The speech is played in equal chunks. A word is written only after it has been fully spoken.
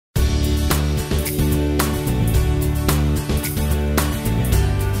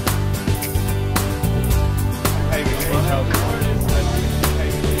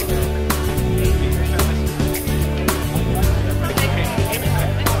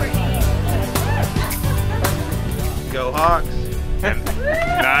Go Hawks. And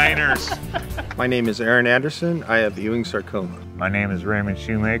Niners. My name is Aaron Anderson. I have Ewing sarcoma. My name is Raymond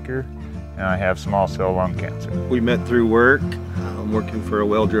Shoemaker, and I have small cell lung cancer. We met through work. I'm working for a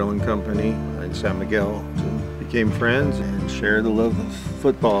well drilling company in San Miguel. So became friends and shared the love of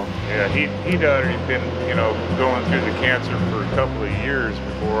football. Yeah, he'd already been, going through the cancer for a couple of years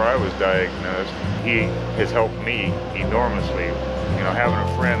before I was diagnosed. He has helped me enormously. Having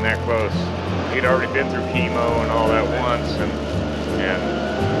a friend that close. He'd already been through chemo and all that once, and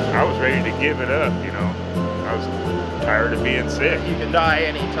I was ready to give it up, I was tired of being sick. You can die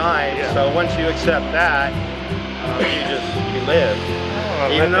anytime, yeah. So once you accept that, you live.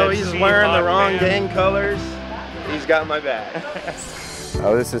 Even though he's wearing the wrong gang colors, he's got my back.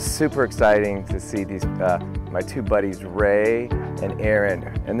 Oh, this is super exciting to see these my two buddies, Ray and Aaron,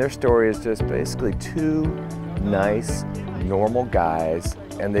 and their story is just basically two nice, normal guys,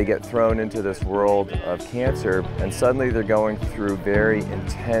 and they get thrown into this world of cancer, and suddenly they're going through very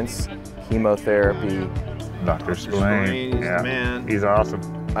intense chemotherapy. Dr. Spillane, he's the man. He's awesome.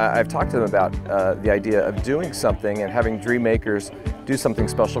 I've talked to them about the idea of doing something and having dream makers do something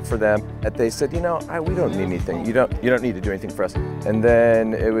special for them. And they said, we don't need anything. You don't need to do anything for us. And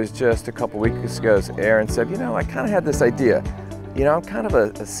then it was just a couple weeks ago, Aaron said, I kind of had this idea. I'm kind of a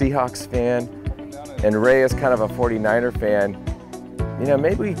Seahawks fan, and Ray is kind of a 49er fan.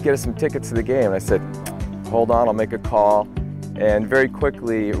 Maybe we could get us some tickets to the game. And I said, hold on, I'll make a call. And very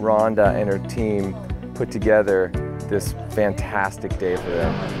quickly, Rhonda and her team put together this fantastic day for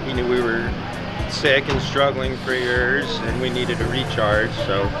them. He knew we were sick and struggling for years, and we needed a recharge,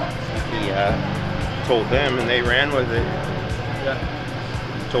 so he told them, and they ran with it.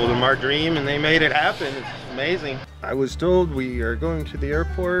 Yeah. Told them our dream, and they made it happen. It's amazing. I was told we are going to the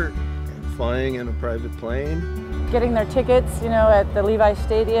airport and flying in a private plane. Getting their tickets, at the Levi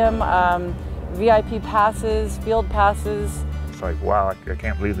Stadium, VIP passes, field passes. It's like, wow, I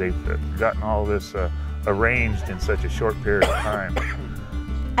can't believe they've gotten all this arranged in such a short period of time.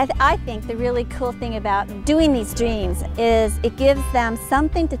 I think the really cool thing about doing these dreams is it gives them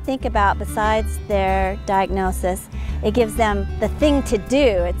something to think about besides their diagnosis. It gives them the thing to do.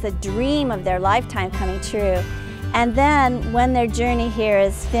 It's a dream of their lifetime coming true. And then when their journey here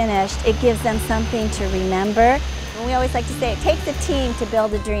is finished, it gives them something to remember. And we always like to say it takes a team to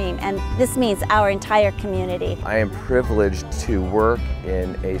build a dream, and this means our entire community. I am privileged to work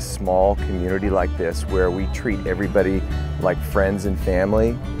in a small community like this where we treat everybody like friends and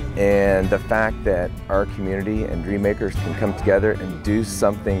family. And the fact that our community and dream makers can come together and do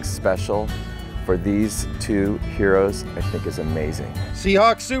something special for these two heroes, I think is amazing.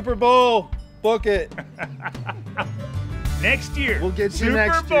 Seahawks Super Bowl, book it. Next year, we'll get you Super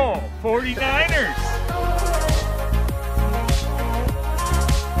next Bowl, year. 49ers.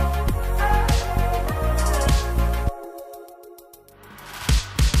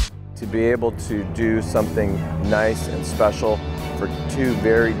 To be able to do something nice and special for two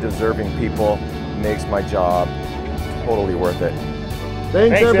very deserving people makes my job totally worth it.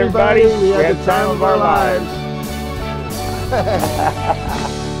 Thanks everybody. We had the time of our lives.